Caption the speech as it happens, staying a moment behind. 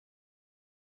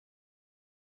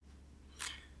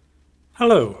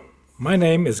Hello, my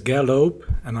name is Ger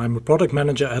Loop and I'm a product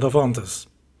manager at Avantis.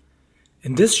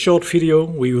 In this short video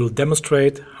we will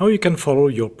demonstrate how you can follow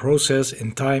your process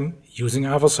in time using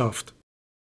Avasoft.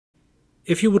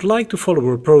 If you would like to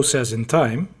follow a process in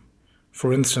time,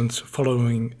 for instance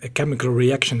following a chemical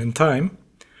reaction in time,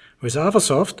 with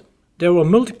Avasoft there are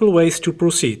multiple ways to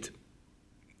proceed.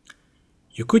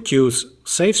 You could use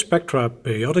save spectra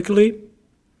periodically,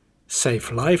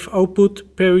 save live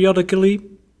output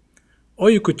periodically, or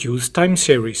you could use time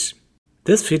series.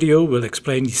 This video will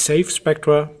explain the save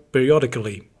spectra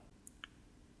periodically.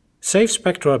 Save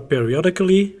spectra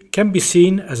periodically can be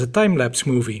seen as a time-lapse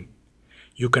movie.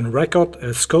 You can record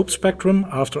a scope spectrum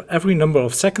after every number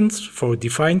of seconds for a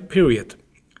defined period.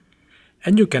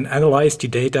 And you can analyze the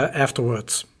data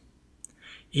afterwards,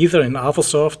 either in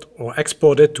Avasoft or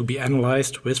export it to be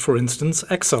analyzed with, for instance,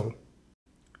 Excel.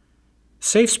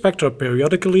 Save spectra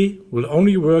periodically will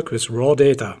only work with raw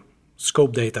data,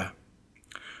 scope data,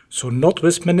 so not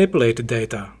with manipulated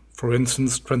data, for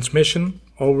instance transmission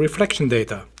or reflection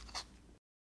data.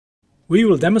 We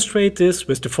will demonstrate this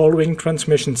with the following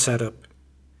transmission setup.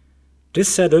 This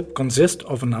setup consists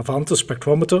of an Avantis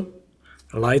spectrometer,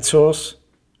 a light source,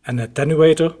 an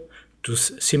attenuator to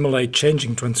simulate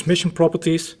changing transmission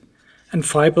properties, and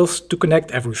fibers to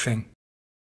connect everything.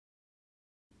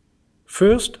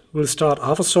 First, we'll start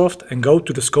Avasoft and go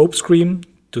to the scope screen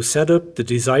to set up the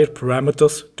desired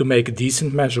parameters to make a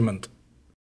decent measurement.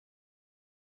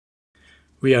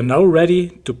 We are now ready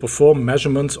to perform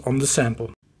measurements on the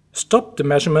sample. Stop the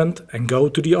measurement and go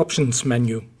to the Options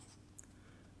menu.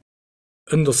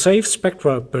 Under Save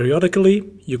Spectra Periodically,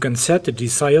 you can set the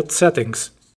desired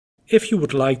settings. If you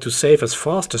would like to save as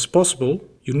fast as possible,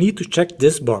 you need to check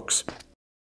this box.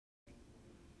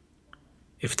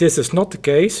 If this is not the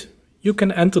case, you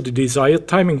can enter the desired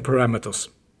timing parameters.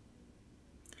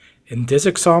 In this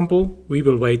example, we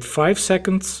will wait 5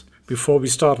 seconds before we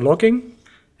start logging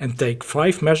and take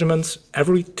 5 measurements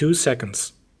every 2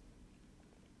 seconds.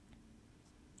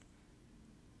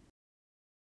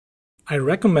 I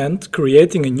recommend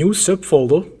creating a new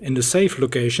subfolder in the save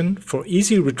location for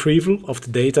easy retrieval of the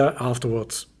data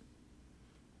afterwards.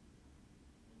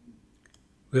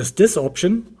 With this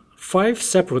option, 5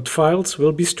 separate files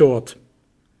will be stored.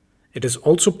 It is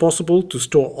also possible to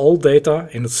store all data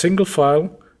in a single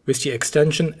file with the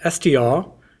extension str,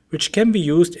 which can be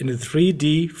used in the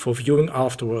 3D for viewing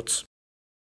afterwards.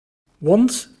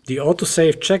 Once the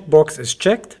autosave checkbox is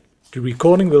checked, the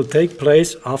recording will take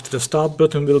place after the start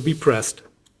button will be pressed.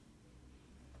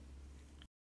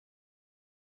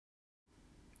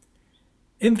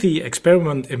 In the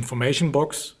experiment information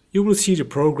box, you will see the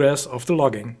progress of the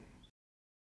logging.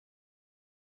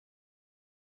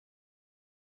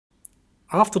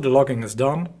 After the logging is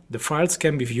done, the files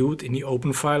can be viewed in the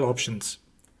Open File options.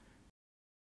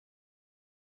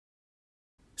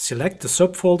 Select the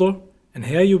subfolder and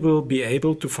here you will be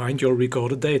able to find your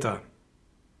recorded data.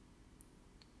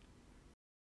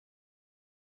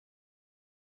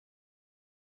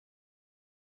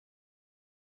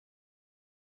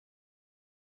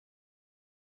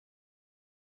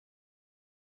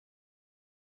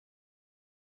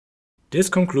 This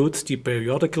concludes the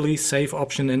periodically save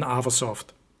option in Avasoft.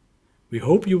 We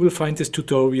hope you will find this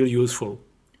tutorial useful.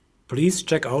 Please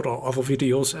check out our other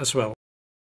videos as well.